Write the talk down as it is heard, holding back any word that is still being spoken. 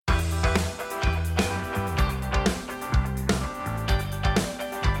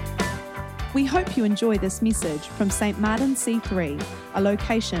We hope you enjoy this message from St. Martin C3, a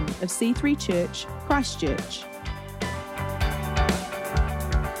location of C3 Church, Christchurch.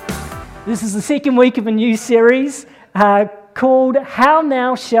 This is the second week of a new series called How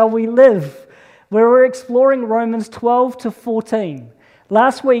Now Shall We Live, where we're exploring Romans 12 to 14.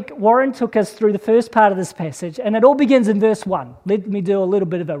 Last week, Warren took us through the first part of this passage, and it all begins in verse 1. Let me do a little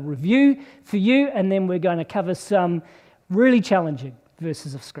bit of a review for you, and then we're going to cover some really challenging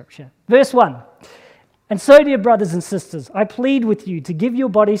verses of Scripture. Verse 1. And so, dear brothers and sisters, I plead with you to give your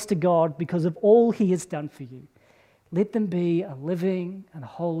bodies to God because of all He has done for you. Let them be a living and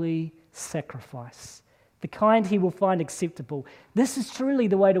holy sacrifice, the kind He will find acceptable. This is truly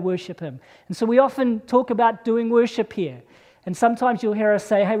the way to worship Him. And so we often talk about doing worship here. And sometimes you'll hear us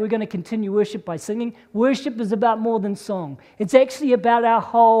say, hey, we're going to continue worship by singing. Worship is about more than song. It's actually about our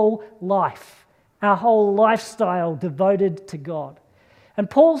whole life, our whole lifestyle devoted to God. And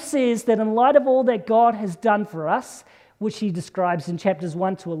Paul says that in light of all that God has done for us, which he describes in chapters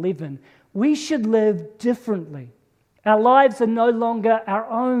 1 to 11, we should live differently. Our lives are no longer our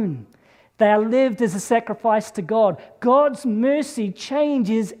own. They are lived as a sacrifice to God. God's mercy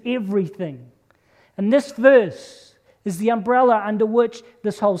changes everything. And this verse is the umbrella under which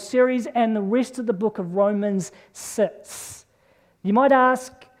this whole series and the rest of the book of Romans sits. You might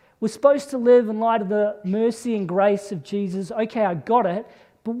ask, we're supposed to live in light of the mercy and grace of Jesus. Okay, I got it,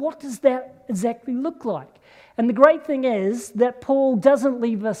 but what does that exactly look like? And the great thing is that Paul doesn't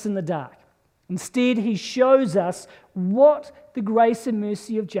leave us in the dark. Instead, he shows us what the grace and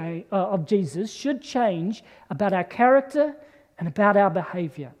mercy of Jesus should change about our character and about our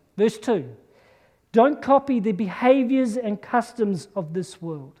behavior. Verse 2, don't copy the behaviors and customs of this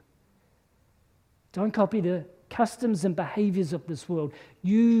world. Don't copy the customs and behaviors of this world.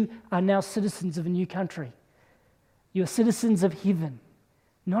 You are now citizens of a new country. You are citizens of heaven,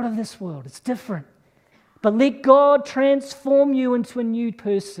 not of this world. It's different. But let God transform you into a new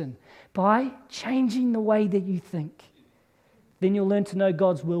person by changing the way that you think. Then you'll learn to know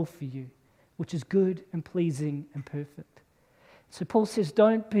God's will for you, which is good and pleasing and perfect. So Paul says,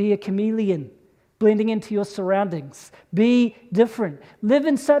 don't be a chameleon, blending into your surroundings. Be different. Live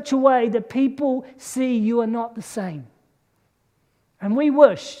in such a way that people see you are not the same. And we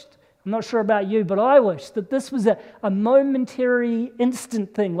wished, I'm not sure about you, but I wish that this was a momentary,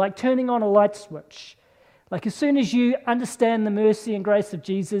 instant thing, like turning on a light switch. Like as soon as you understand the mercy and grace of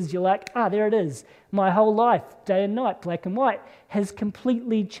Jesus, you're like, there it is. My whole life, day and night, black and white, has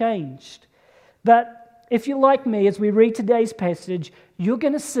completely changed. But if you're like me, as we read today's passage, you're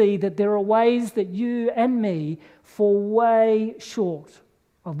going to see that there are ways that you and me fall way short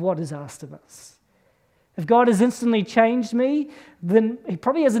of what is asked of us. If God has instantly changed me, then He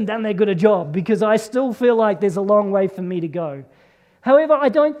probably hasn't done that good a job because I still feel like there's a long way for me to go. However, I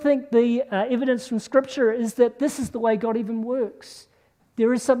don't think the evidence from Scripture is that this is the way God even works.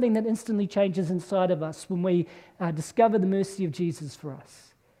 There is something that instantly changes inside of us when we discover the mercy of Jesus for us.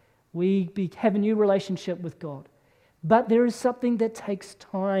 We have a new relationship with God. But there is something that takes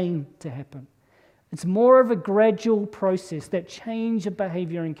time to happen. It's more of a gradual process, that change of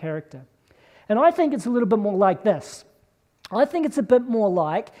behavior and character. And I think it's a little bit more like this. I think it's a bit more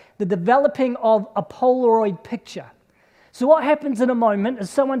like the developing of a Polaroid picture. So what happens in a moment is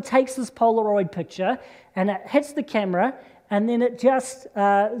someone takes this Polaroid picture and it hits the camera and then it just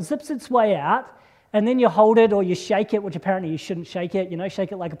zips its way out. And then you hold it or you shake it, which apparently you shouldn't shake it.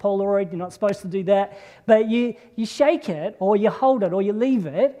 Shake it like a Polaroid. You're not supposed to do that. But you shake it or you hold it or you leave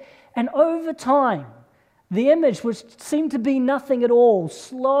it. And over time, the image, which seemed to be nothing at all,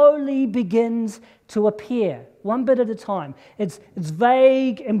 slowly begins to appear, one bit at a time. It's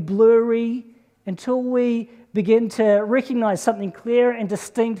vague and blurry until we begin to recognize something clear and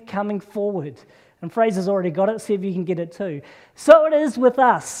distinct coming forward. And Fraser's already got it. See if you can get it too. So it is with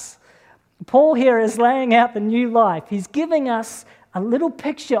us. Paul here is laying out the new life. He's giving us a little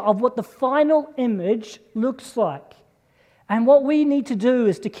picture of what the final image looks like. And what we need to do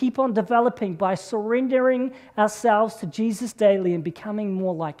is to keep on developing by surrendering ourselves to Jesus daily and becoming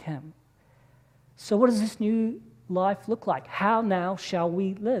more like Him. So what does this new life look like? How now shall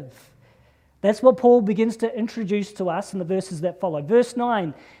we live? That's what Paul begins to introduce to us in the verses that follow. Verse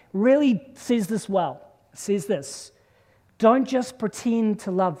 9 really says this well. It says this, don't just pretend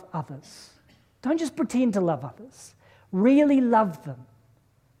to love others. Don't just pretend to love others. Really love them.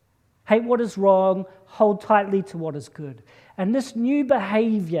 Hate what is wrong, hold tightly to what is good. And this new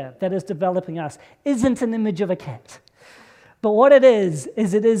behavior that is developing us isn't an image of a cat. But what it is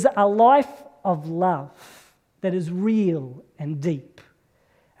a life of love that is real and deep.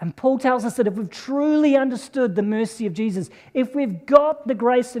 And Paul tells us that if we've truly understood the mercy of Jesus, if we've got the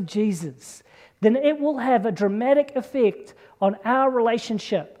grace of Jesus, then it will have a dramatic effect on our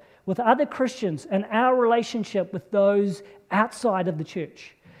relationship with other Christians and our relationship with those outside of the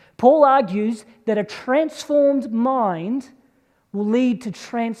church. Paul argues that a transformed mind will lead to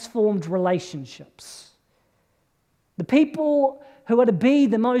transformed relationships. The people who are to be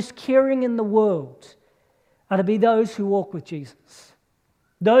the most caring in the world are to be those who walk with Jesus.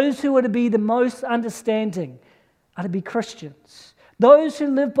 Those who are to be the most understanding are to be Christians. Those who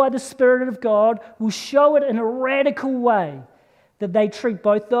live by the Spirit of God will show it in a radical way that they treat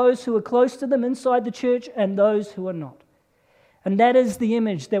both those who are close to them inside the church and those who are not. And that is the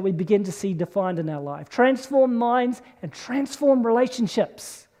image that we begin to see defined in our life. Transformed minds and transformed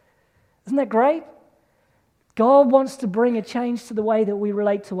relationships. Isn't that great? God wants to bring a change to the way that we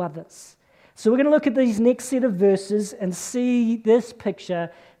relate to others. So we're going to look at these next set of verses and see this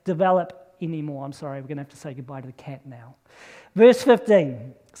picture develop anymore. I'm sorry, we're going to have to say goodbye to the cat now. Verse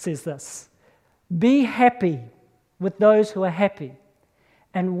 15 says this: "Be happy with those who are happy,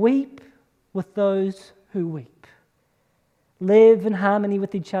 and weep with those who weep. Live in harmony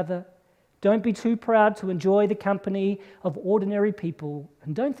with each other. Don't be too proud to enjoy the company of ordinary people,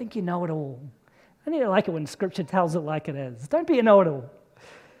 and don't think you know it all." I need to like it when Scripture tells it like it is. Don't be a know-it-all.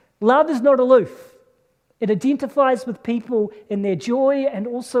 Love is not aloof. It identifies with people in their joy and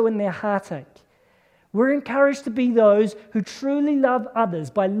also in their heartache. We're encouraged to be those who truly love others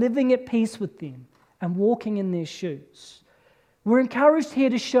by living at peace with them and walking in their shoes. We're encouraged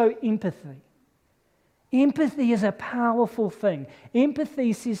here to show empathy. Empathy is a powerful thing.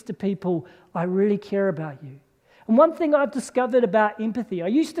 Empathy says to people, I really care about you. And one thing I've discovered about empathy, I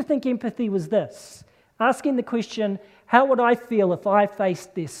used to think empathy was this: asking the question, how would I feel if I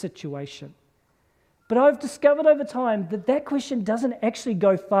faced this situation? But I've discovered over time that that question doesn't actually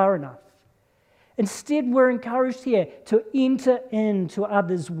go far enough. Instead, we're encouraged here to enter into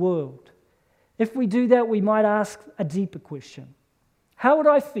others' world. If we do that, we might ask a deeper question. How would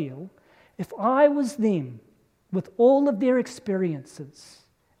I feel if I was them with all of their experiences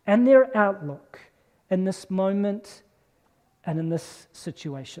and their outlook in this moment and in this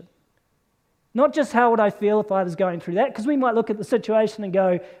situation? Not just how would I feel if I was going through that, because we might look at the situation and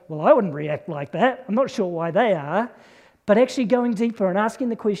go, well, I wouldn't react like that. I'm not sure why they are. But actually going deeper and asking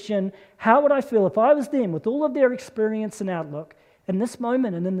the question, how would I feel if I was them with all of their experience and outlook in this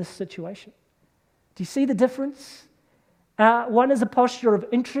moment and in this situation? Do you see the difference? One is a posture of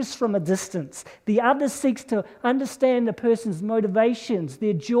interest from a distance. The other seeks to understand a person's motivations,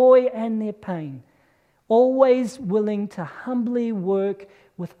 their joy and their pain, always willing to humbly work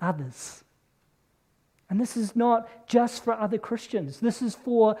with others. And this is not just for other Christians. This is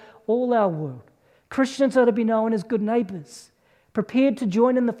for all our world. Christians are to be known as good neighbours, prepared to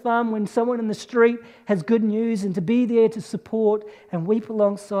join in the fun when someone in the street has good news and to be there to support and weep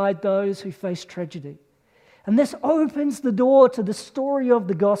alongside those who face tragedy. And this opens the door to the story of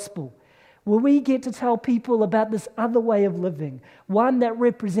the gospel, where we get to tell people about this other way of living, one that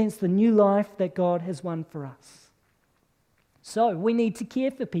represents the new life that God has won for us. So we need to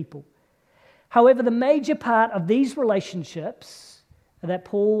care for people. However, the major part of these relationships that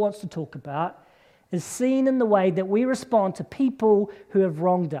Paul wants to talk about is seen in the way that we respond to people who have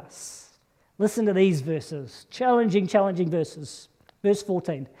wronged us. Listen to these verses, challenging verses. Verse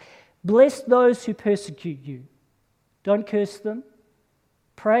 14, "Bless those who persecute you. Don't curse them.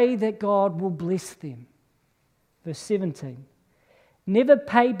 Pray that God will bless them." Verse 17, "Never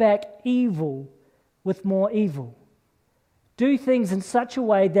pay back evil with more evil. Do things in such a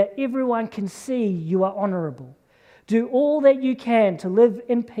way that everyone can see you are honorable. Do all that you can to live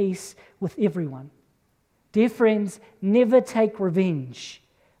in peace with everyone. Dear friends, never take revenge.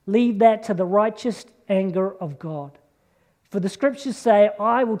 Leave that to the righteous anger of God. For the scriptures say,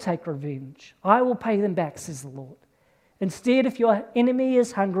 I will take revenge. I will pay them back, says the Lord. Instead, if your enemy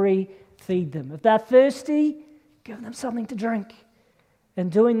is hungry, feed them. If they're thirsty, give them something to drink. In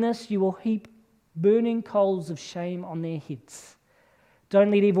doing this, you will heap burning coals of shame on their heads. Don't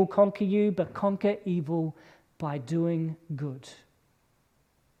let evil conquer you, but conquer evil by doing good."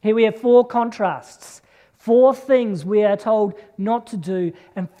 Here we have four contrasts. 4 things we are told not to do,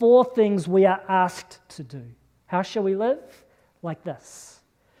 and 4 things we are asked to do. How shall we live? Like this.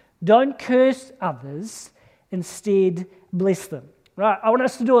 Don't curse others, instead bless them. Right, I want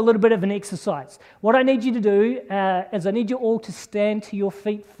us to do a little bit of an exercise. What I need you to do is I need you all to stand to your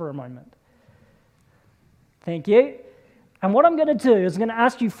feet for a moment. Thank you. And what I'm going to do is I'm going to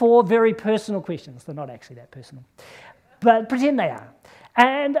ask you 4 very personal questions. They're not actually that personal, but pretend they are.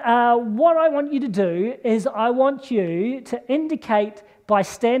 And what I want you to do is I want you to indicate by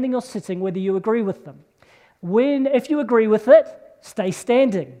standing or sitting whether you agree with them. If you agree with it, stay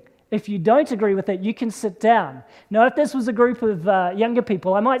standing. If you don't agree with it, you can sit down. Now, if this was a group of younger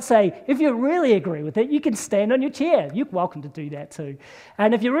people, I might say, if you really agree with it, you can stand on your chair. You're welcome to do that too.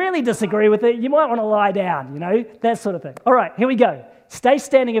 And if you really disagree with it, you might want to lie down, that sort of thing. All right, here we go. Stay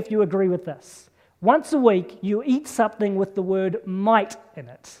standing if you agree with this. Once a week, you eat something with the word might in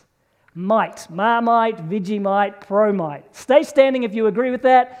it. Might, Marmite, Vegemite, Promite. Stay standing if you agree with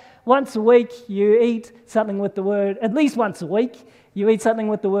that. Once a week, you eat something with the word, at least once a week, you eat something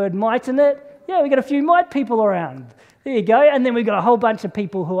with the word might in it. Yeah, we got a few might people around. There you go. And then we've got a whole bunch of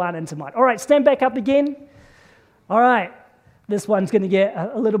people who aren't into might. All right, stand back up again. All right, this one's going to get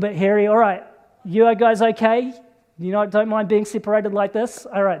a little bit hairy. All right, you guys okay? Don't mind being separated like this?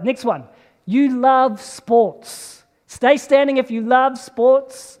 All right, next one. You love sports. Stay standing if you love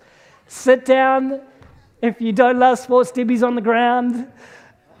sports. Sit down if you don't love sports. Debbie's on the ground.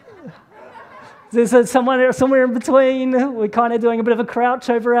 There's somewhere in between. We're kind of doing a bit of a crouch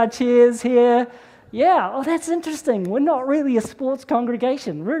over our chairs here. Yeah, oh, that's interesting. We're not really a sports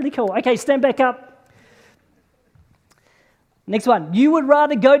congregation. Really cool. Okay, stand back up. Next one. You would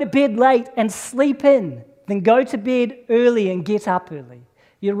rather go to bed late and sleep in than go to bed early and get up early.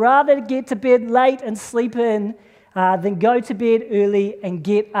 You'd rather get to bed late and sleep in than go to bed early and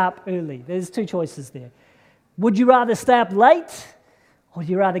get up early. There's two choices there. Would you rather stay up late or would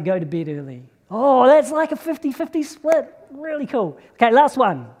you rather go to bed early? Oh, that's like a 50-50 split. Really cool. Okay, last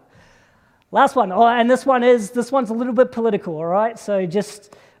one. Oh, and this one's a little bit political, all right?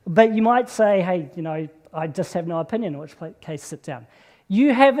 But you might say, hey, I just have no opinion, in which case sit down.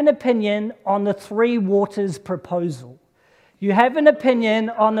 You have an opinion on the Three Waters proposal. You have an opinion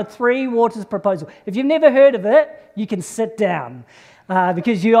on the Three Waters proposal. If you've never heard of it, you can sit down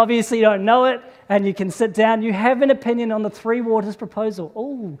because you obviously don't know it, and you can sit down. You have an opinion on the Three Waters proposal.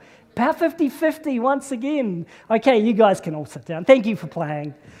 Oh, about 50-50 once again. Okay, you guys can all sit down. Thank you for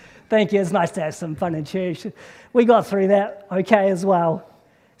playing. Thank you. It's nice to have some fun in church. We got through that okay as well.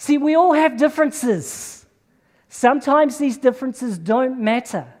 See, we all have differences. Sometimes these differences don't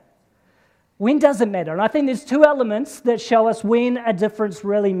matter. When does it matter? And I think there's two elements that show us when a difference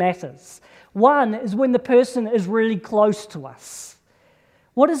really matters. One is when the person is really close to us.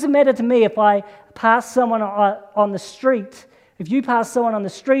 What does it matter to me if I pass someone on the street? If you pass someone on the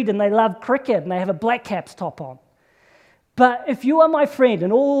street and they love cricket and they have a Black Caps top on. But if you are my friend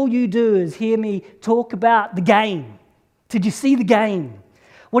and all you do is hear me talk about the game, did you see the game?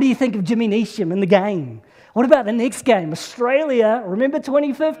 What do you think of Jimmy Neesham in the game? What about the next game? Australia, remember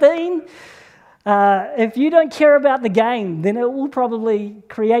 2015? If you don't care about the game, then it will probably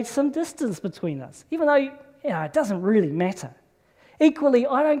create some distance between us, even though it doesn't really matter. Equally,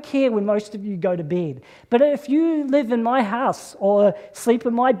 I don't care when most of you go to bed, but if you live in my house or sleep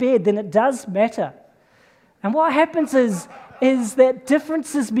in my bed, then it does matter. And what happens is that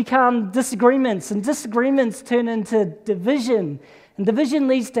differences become disagreements, and disagreements turn into division, and division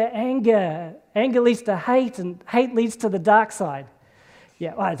leads to anger, anger leads to hate, and hate leads to the dark side.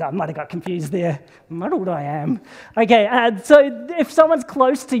 Yeah, I might have got confused there. Muddled I am. Okay, so if someone's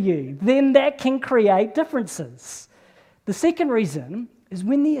close to you, then that can create differences. The second reason is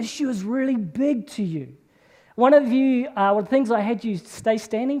when the issue is really big to you. One of the things I had you stay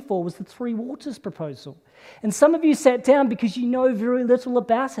standing for was the Three Waters proposal. And some of you sat down because you know very little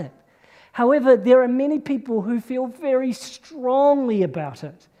about it. However, there are many people who feel very strongly about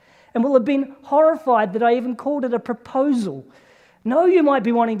it and will have been horrified that I even called it a proposal. No, you might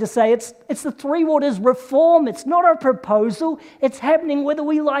be wanting to say it's the Three Waters reform. It's not a proposal. It's happening whether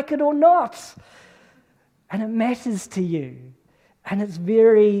we like it or not. And it matters to you. And it's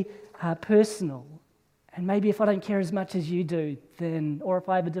very personal. And maybe if I don't care as much as you do, or if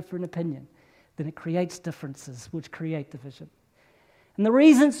I have a different opinion, then it creates differences which create division. And the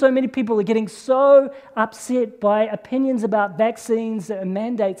reason so many people are getting so upset by opinions about vaccines and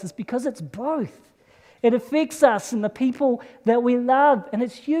mandates is because it's both. It affects us and the people that we love, and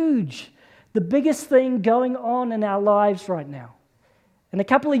it's huge. The biggest thing going on in our lives right now. In a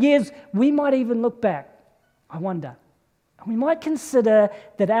couple of years, we might even look back, I wonder, and we might consider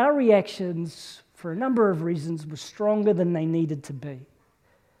that our reactions, for a number of reasons, were stronger than they needed to be.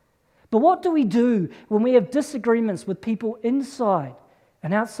 But what do we do when we have disagreements with people inside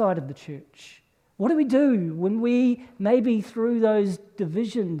and outside of the church? What do we do when we, maybe through those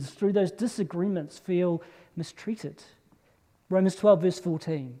divisions, through those disagreements, feel mistreated? Romans 12, verse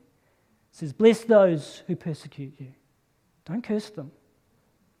 14 says, "Bless those who persecute you. Don't curse them.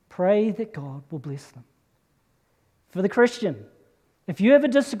 Pray that God will bless them." For the Christian, if you have a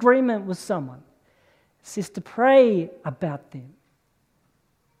disagreement with someone, it says to pray about them.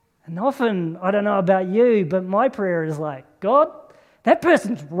 And often, I don't know about you, but my prayer is like, God, That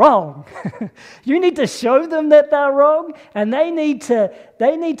person's wrong. You need to show them that they're wrong, and they need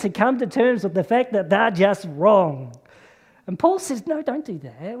to come to terms with the fact that they're just wrong. And Paul says, no, don't do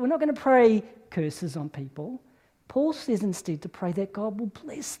that. We're not going to pray curses on people. Paul says instead to pray that God will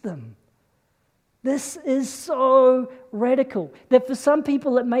bless them. This is so radical that for some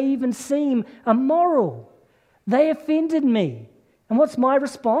people it may even seem immoral. They offended me. And what's my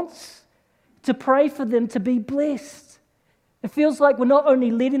response? To pray for them to be blessed. It feels like we're not only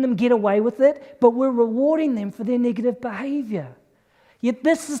letting them get away with it, but we're rewarding them for their negative behavior. Yet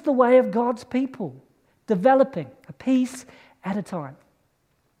this is the way of God's people, developing a piece at a time.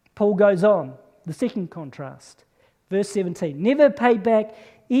 Paul goes on, the second contrast, verse 17. Never pay back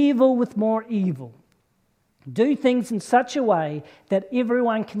evil with more evil. Do things in such a way that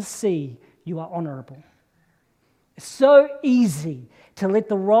everyone can see you are honorable. It's so easy to let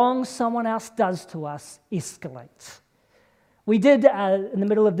the wrong someone else does to us escalate. We did, in the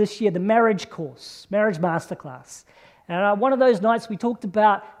middle of this year, the marriage course, marriage masterclass. And one of those nights we talked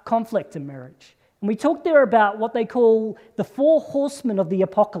about conflict in marriage. And we talked there about what they call the 4 horsemen of the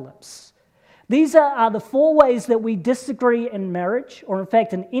apocalypse. These are the 4 ways that we disagree in marriage, or in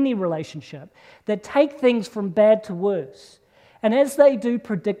fact in any relationship, that take things from bad to worse. And as they do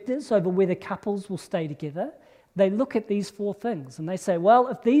predictors over whether couples will stay together, they look at these 4 things and they say, well,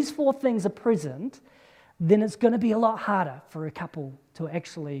 if these 4 things are present, then it's going to be a lot harder for a couple to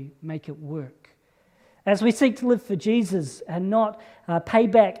actually make it work. As we seek to live for Jesus and not pay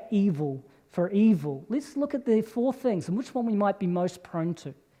back evil for evil, let's look at the 4 things and which one we might be most prone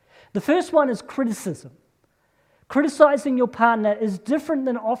to. The first one is criticism. Criticizing your partner is different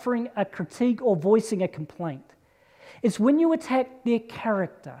than offering a critique or voicing a complaint. It's when you attack their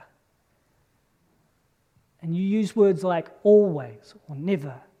character and you use words like always or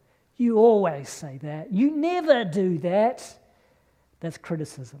never. You always say that. You never do that. That's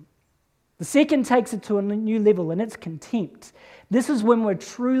criticism. The second takes it to a new level, and it's contempt. This is when we're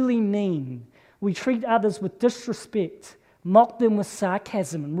truly mean. We treat others with disrespect, mock them with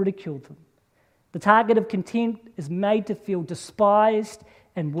sarcasm, and ridicule them. The target of contempt is made to feel despised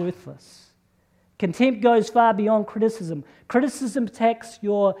and worthless. Contempt goes far beyond criticism. Criticism attacks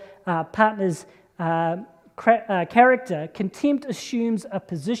your partner's character. Contempt assumes a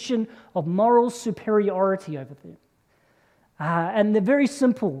position of moral superiority over them. And the very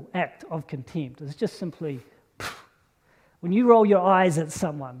simple act of contempt is just simply, when you roll your eyes at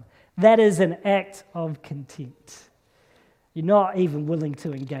someone, that is an act of contempt. You're not even willing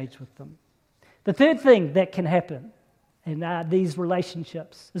to engage with them. The third thing that can happen in these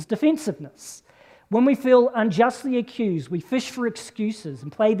relationships is defensiveness. When we feel unjustly accused, we fish for excuses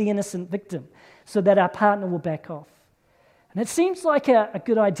and play the innocent victim so that our partner will back off. And it seems like a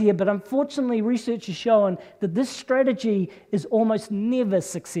good idea, but unfortunately research has shown that this strategy is almost never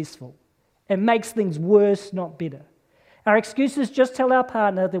successful. It makes things worse, not better. Our excuses just tell our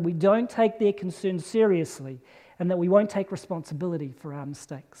partner that we don't take their concerns seriously and that we won't take responsibility for our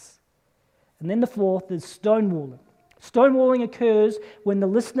mistakes. And then the fourth is stonewalling. Stonewalling occurs when the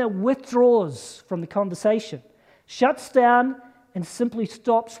listener withdraws from the conversation, shuts down, and simply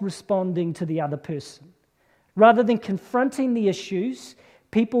stops responding to the other person. Rather than confronting the issues,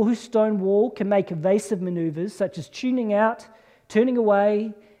 people who stonewall can make evasive maneuvers such as tuning out, turning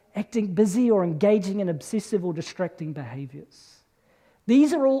away, acting busy, or engaging in obsessive or distracting behaviors.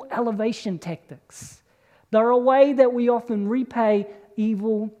 These are all elevation tactics. They're a way that we often repay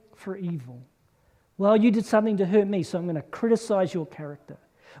evil for evil. Well, you did something to hurt me, so I'm going to criticize your character.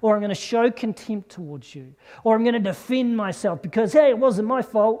 Or I'm going to show contempt towards you. Or I'm going to defend myself because, hey, it wasn't my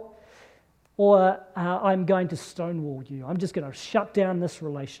fault. Or I'm going to stonewall you. I'm just going to shut down this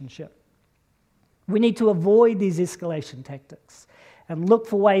relationship. We need to avoid these escalation tactics and look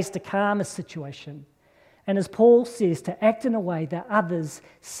for ways to calm a situation. And as Paul says, to act in a way that others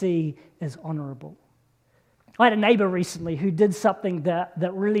see as honourable. I had a neighbour recently who did something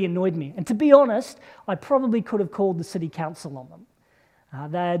that really annoyed me. And to be honest, I probably could have called the city council on them.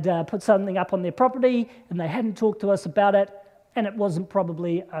 They'd put something up on their property and they hadn't talked to us about it, and it wasn't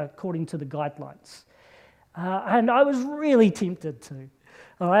probably according to the guidelines. And I was really tempted to.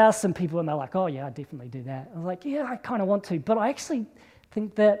 I asked some people and they're like, oh yeah, I definitely do that. I was like, yeah, I kind of want to, but I actually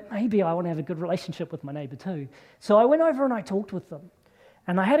think that maybe I want to have a good relationship with my neighbour too. So I went over and I talked with them.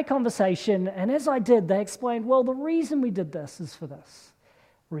 And I had a conversation, and as I did, they explained, well, the reason we did this is for this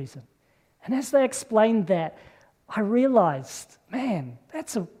reason. And as they explained that, I realized, man,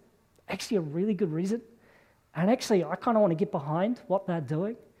 that's actually a really good reason. And actually, I kind of want to get behind what they're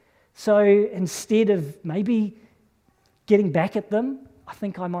doing. So instead of maybe getting back at them, I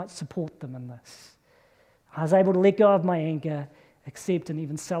think I might support them in this. I was able to let go of my anger accept and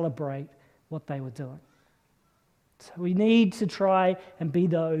even celebrate what they were doing. So we need to try and be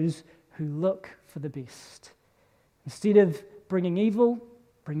those who look for the best. Instead of bringing evil,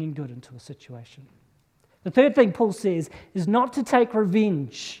 bringing good into a situation. The third thing Paul says is not to take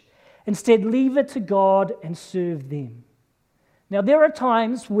revenge. Instead, leave it to God and serve them. Now, there are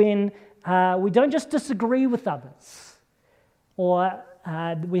times when we don't just disagree with others, or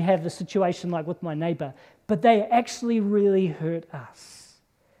we have a situation like with my neighbor, but they actually really hurt us.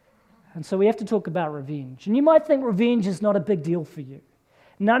 And so we have to talk about revenge. And you might think revenge is not a big deal for you.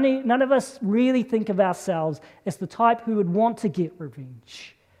 None of us really think of ourselves as the type who would want to get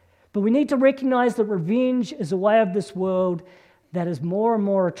revenge. But we need to recognize that revenge is a way of this world that is more and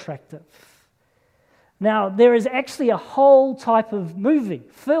more attractive. Now, there is actually a whole type of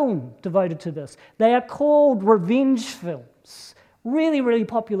film devoted to this. They are called revenge films. Really, really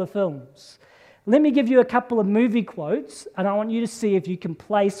popular films. Let me give you a couple of movie quotes, and I want you to see if you can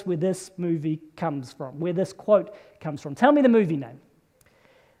place where this movie comes from, where this quote comes from. Tell me the movie name.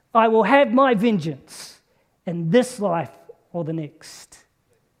 I will have my vengeance in this life or the next.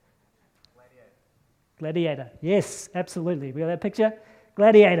 Gladiator. Yes, absolutely. We got that picture?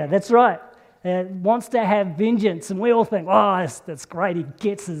 Gladiator, that's right. Wants to have vengeance, and we all think, oh, that's great. He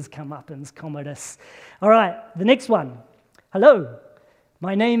gets his comeuppance, Commodus. All right, the next one. Hello,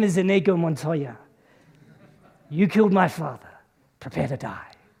 my name is Inigo Montoya. You killed my father. Prepare to die.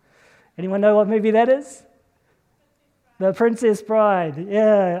 Anyone know what movie that is? The Princess Bride.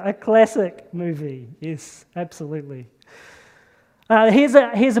 Yeah, a classic movie. Yes, absolutely. Here's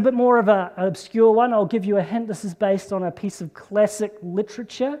a bit more of an obscure one. I'll give you a hint. This is based on a piece of classic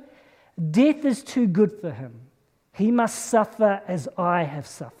literature. Death is too good for him. He must suffer as I have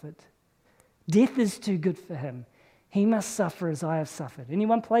suffered. Death is too good for him. He must suffer as I have suffered.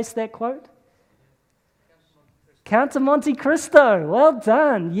 Anyone place that quote? Count of Monte Cristo. Well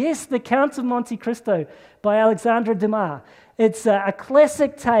done. Yes, The Count of Monte Cristo by Alexandre Dumas. It's a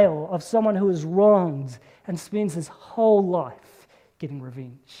classic tale of someone who is wronged and spends his whole life getting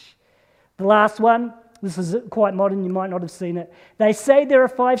revenge. The last one, this is quite modern, you might not have seen it. They say there are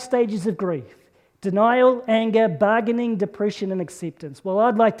 5 stages of grief: denial, anger, bargaining, depression, and acceptance. Well,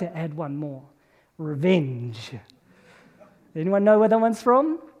 I'd like to add one more: revenge. Anyone know where that one's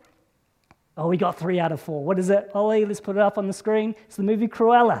from? Oh, we got 3 out of 4. What is it, Ollie? Let's put it up on the screen. It's the movie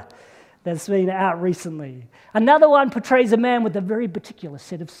Cruella that's been out recently. Another one portrays a man with a very particular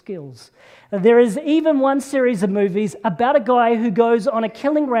set of skills. There is even one series of movies about a guy who goes on a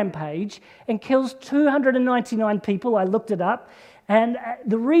killing rampage and kills 299 people. I looked it up. And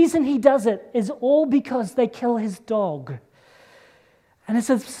the reason he does it is all because they kill his dog. And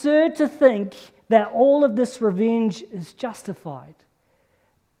it's absurd to think that all of this revenge is justified.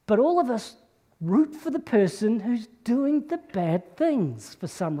 But all of us root for the person who's doing the bad things for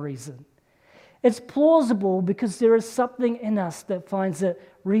some reason. It's plausible because there is something in us that finds it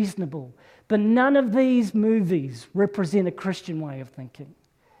reasonable. But none of these movies represent a Christian way of thinking.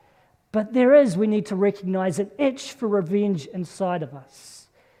 But we need to recognize an itch for revenge inside of us.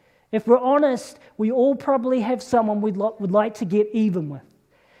 If we're honest, we all probably have someone we'd like to get even with.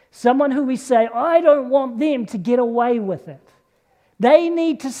 Someone who we say, I don't want them to get away with it. They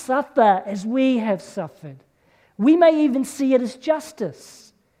need to suffer as we have suffered. We may even see it as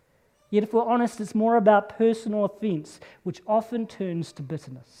justice. Yet if we're honest, it's more about personal offense, which often turns to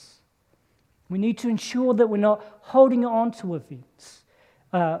bitterness. We need to ensure that we're not holding on to offense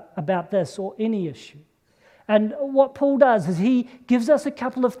about this or any issue. And what Paul does is he gives us a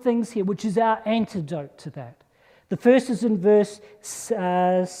couple of things here, which is our antidote to that. The first is in verse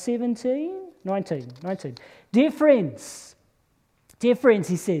 19. Dear friends,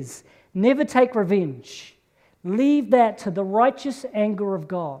 he says, never take revenge. Leave that to the righteous anger of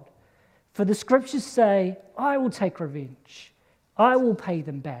God. For the scriptures say, I will take revenge. I will pay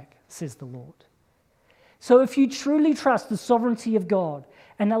them back, says the Lord. So if you truly trust the sovereignty of God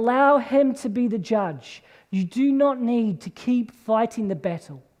and allow him to be the judge, you do not need to keep fighting the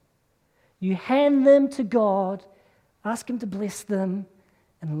battle. You hand them to God, ask him to bless them,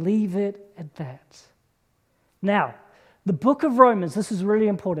 and leave it at that. Now, the book of Romans, this is really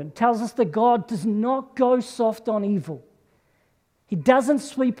important, tells us that God does not go soft on evil. He doesn't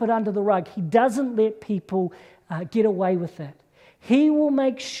sweep it under the rug. He doesn't let people get away with it. He will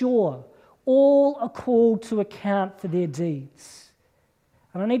make sure all are called to account for their deeds.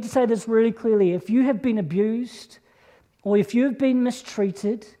 And I need to say this really clearly. If you have been abused or if you have been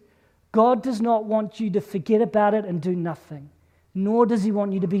mistreated, God does not want you to forget about it and do nothing, nor does he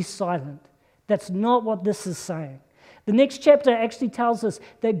want you to be silent. That's not what this is saying. The next chapter actually tells us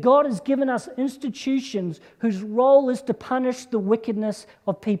that God has given us institutions whose role is to punish the wickedness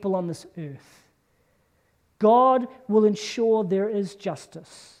of people on this earth. God will ensure there is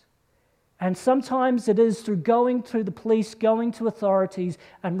justice. And sometimes it is through going to the police, going to authorities,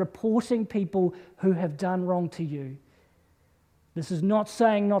 and reporting people who have done wrong to you. This is not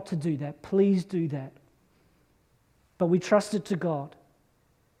saying not to do that. Please do that. But we trust it to God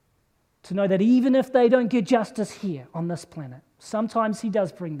to know that even if they don't get justice here on this planet, sometimes He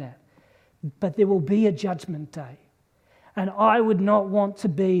does bring that, but there will be a judgment day. And I would not want to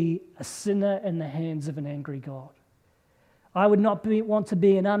be a sinner in the hands of an angry God. I would not want to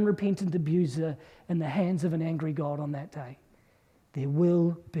be an unrepentant abuser in the hands of an angry God on that day. There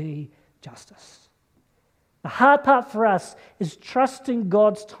will be justice. The hard part for us is trusting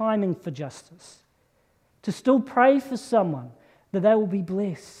God's timing for justice. To still pray for someone that they will be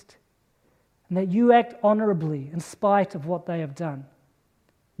blessed and that you act honorably in spite of what they have done.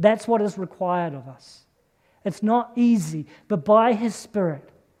 That's what is required of us. It's not easy, but by His Spirit,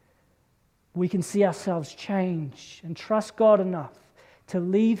 we can see ourselves change and trust God enough to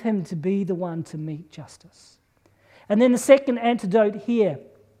leave Him to be the one to meet justice. And then the second antidote here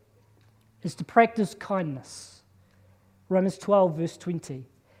is to practice kindness. Romans 12, verse 20.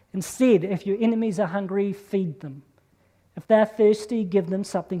 Instead, if your enemies are hungry, feed them. If they're thirsty, give them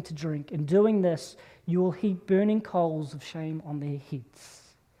something to drink. In doing this, you will heap burning coals of shame on their heads.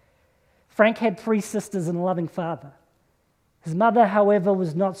 Frank had 3 sisters and a loving father. His mother, however,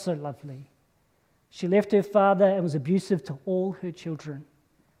 was not so lovely. She left her father and was abusive to all her children.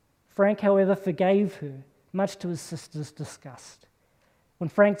 Frank, however, forgave her, much to his sister's disgust. When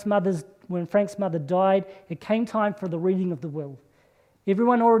Frank's mother died, it came time for the reading of the will.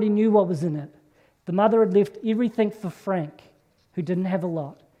 Everyone already knew what was in it. The mother had left everything for Frank, who didn't have a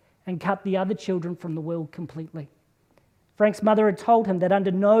lot, and cut the other children from the will completely. Frank's mother had told him that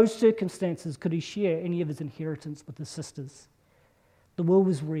under no circumstances could he share any of his inheritance with his sisters. The will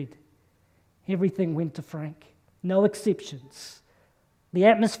was read. Everything went to Frank, no exceptions. The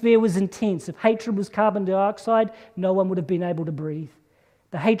atmosphere was intense. If hatred was carbon dioxide, no one would have been able to breathe.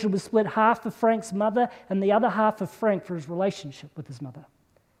 The hatred was split half for Frank's mother and the other half for Frank for his relationship with his mother.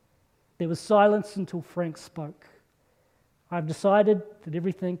 There was silence until Frank spoke. I've decided that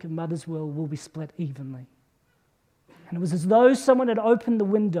everything in Mother's will be split evenly. And it was as though someone had opened the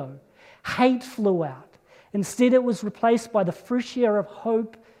window. Hate flew out. Instead, it was replaced by the fresh air of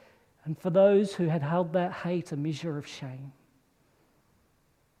hope, and for those who had held that hate, a measure of shame.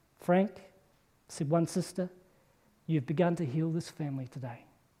 Frank, said one sister, you've begun to heal this family today.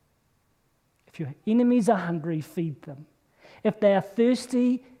 If your enemies are hungry, feed them. If they are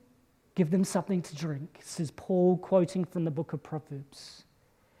thirsty, give them something to drink, says Paul, quoting from the book of Proverbs.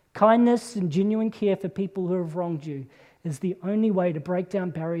 Kindness and genuine care for people who have wronged you is the only way to break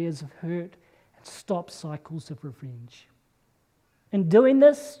down barriers of hurt and stop cycles of revenge. In doing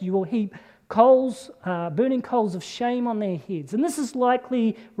this, you will heap burning coals of shame on their heads. And this is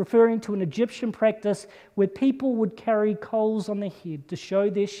likely referring to an Egyptian practice where people would carry coals on their head to show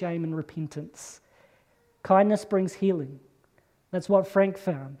their shame and repentance. Kindness brings healing. That's what Frank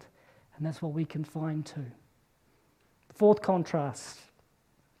found, and that's what we can find too. Fourth contrast.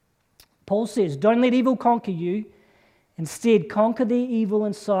 Paul says, don't let evil conquer you. Instead, conquer the evil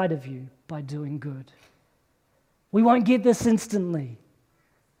inside of you by doing good. We won't get this instantly.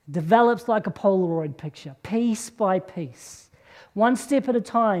 It develops like a Polaroid picture, piece by piece. One step at a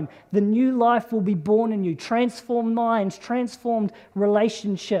time, the new life will be born in you, transformed minds, transformed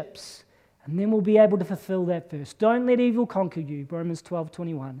relationships, and then we'll be able to fulfill that verse. Don't let evil conquer you, Romans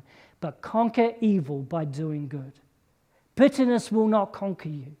 12:21, but conquer evil by doing good. Bitterness will not conquer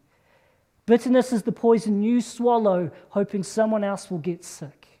you. Bitterness is the poison you swallow, hoping someone else will get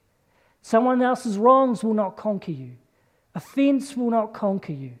sick. Someone else's wrongs will not conquer you. Offense will not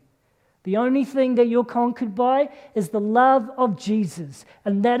conquer you. The only thing that you're conquered by is the love of Jesus,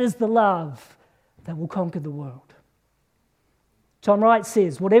 and that is the love that will conquer the world. Tom Wright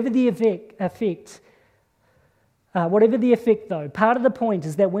says, whatever the effect though, part of the point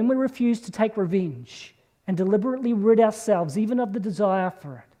is that when we refuse to take revenge and deliberately rid ourselves even of the desire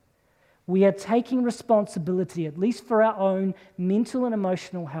for it, we are taking responsibility, at least for our own mental and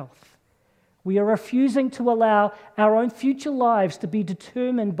emotional health. We are refusing to allow our own future lives to be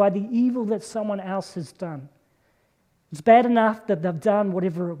determined by the evil that someone else has done. It's bad enough that they've done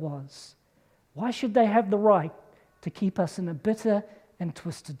whatever it was. Why should they have the right to keep us in a bitter and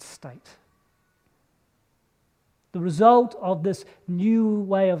twisted state? The result of this new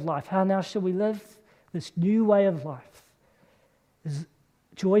way of life, how now shall we live? This new way of life is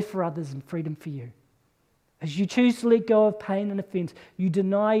joy for others and freedom for you. As you choose to let go of pain and offense, you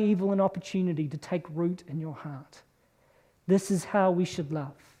deny evil an opportunity to take root in your heart. This is how we should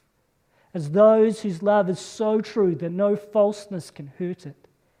love, as those whose love is so true that no falseness can hurt it,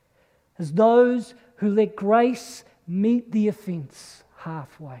 as those who let grace meet the offense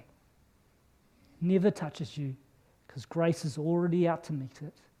halfway. Never touches you, because grace is already out to meet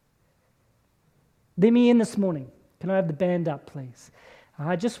it. Let me end this morning. Can I have the band up, please?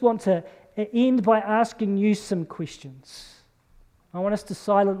 I just want to end by asking you some questions. I want us to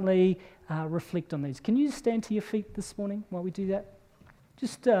silently reflect on these. Can you stand to your feet this morning while we do that?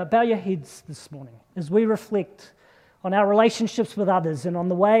 Just bow your heads this morning as we reflect on our relationships with others and on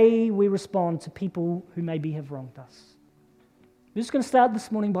the way we respond to people who maybe have wronged us. We're just going to start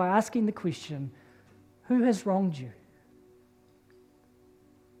this morning by asking the question, who has wronged you?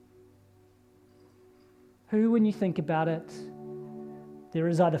 Who, when you think about it, there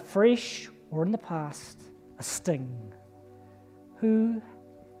is either fresh or in the past a sting. Who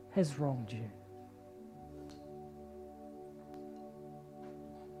has wronged you?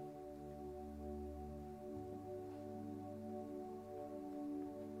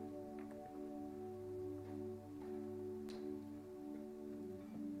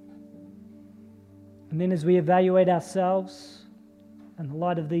 And then as we evaluate ourselves in the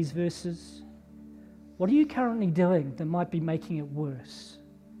light of these verses, what are you currently doing that might be making it worse?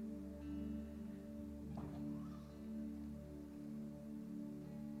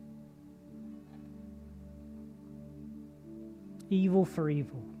 Evil for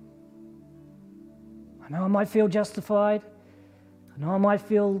evil. I know I might feel justified. I know I might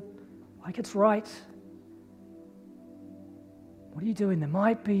feel like it's right. What are you doing? There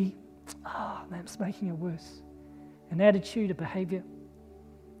might be, that's making it worse. An attitude, a behavior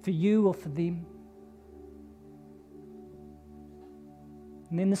for you or for them.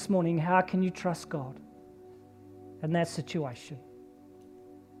 And then this morning, how can you trust God in that situation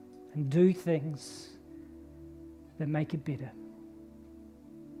and do things that make it better?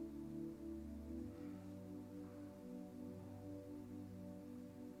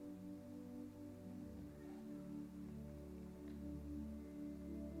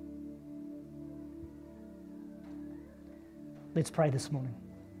 Let's pray this morning.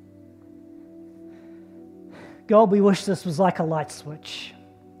 God, we wish this was like a light switch.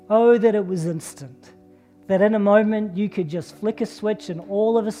 Oh, that it was instant. That in a moment you could just flick a switch and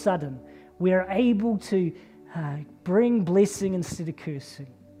all of a sudden we're able to bring blessing instead of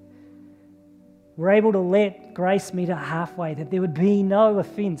cursing. We're able to let grace meet us halfway, that there would be no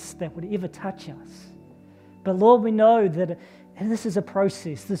offense that would ever touch us. But Lord, we know that this is a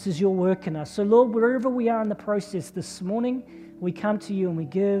process. This is your work in us. So Lord, wherever we are in the process this morning, we come to you and we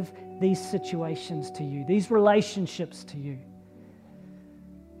give these situations to you, these relationships to you.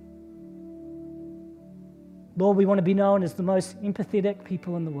 Lord, we want to be known as the most empathetic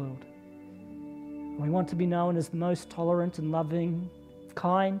people in the world. We want to be known as the most tolerant and loving,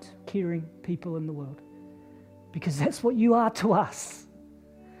 kind, caring people in the world, because that's what you are to us.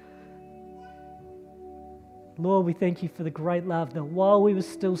 Lord, we thank you for the great love that while we were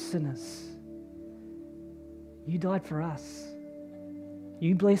still sinners, you died for us.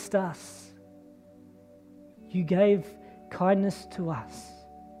 You blessed us. You gave kindness to us.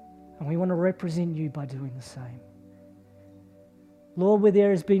 And we want to represent you by doing the same. Lord, where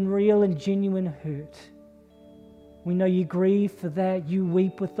there has been real and genuine hurt, we know you grieve for that. You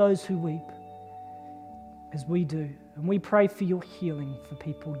weep with those who weep, as we do. And we pray for your healing for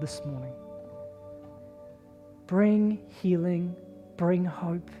people this morning. Bring healing, bring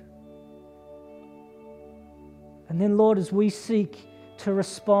hope. And then, Lord, as we seek to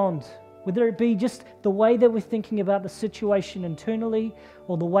respond, whether it be just the way that we're thinking about the situation internally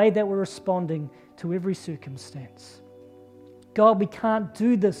or the way that we're responding to every circumstance. God, we can't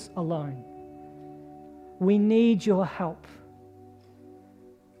do this alone. We need your help.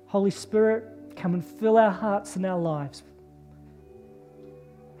 Holy Spirit, come and fill our hearts and our lives.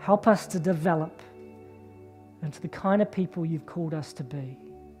 Help us to develop into the kind of people you've called us to be.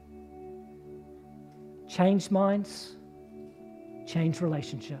 Change minds, change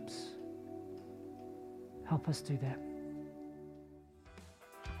relationships. Help us do that.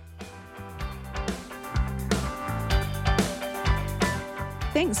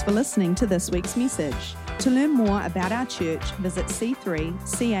 Thanks for listening to this week's message. To learn more about our church, visit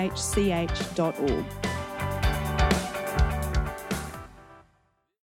c3chch.org.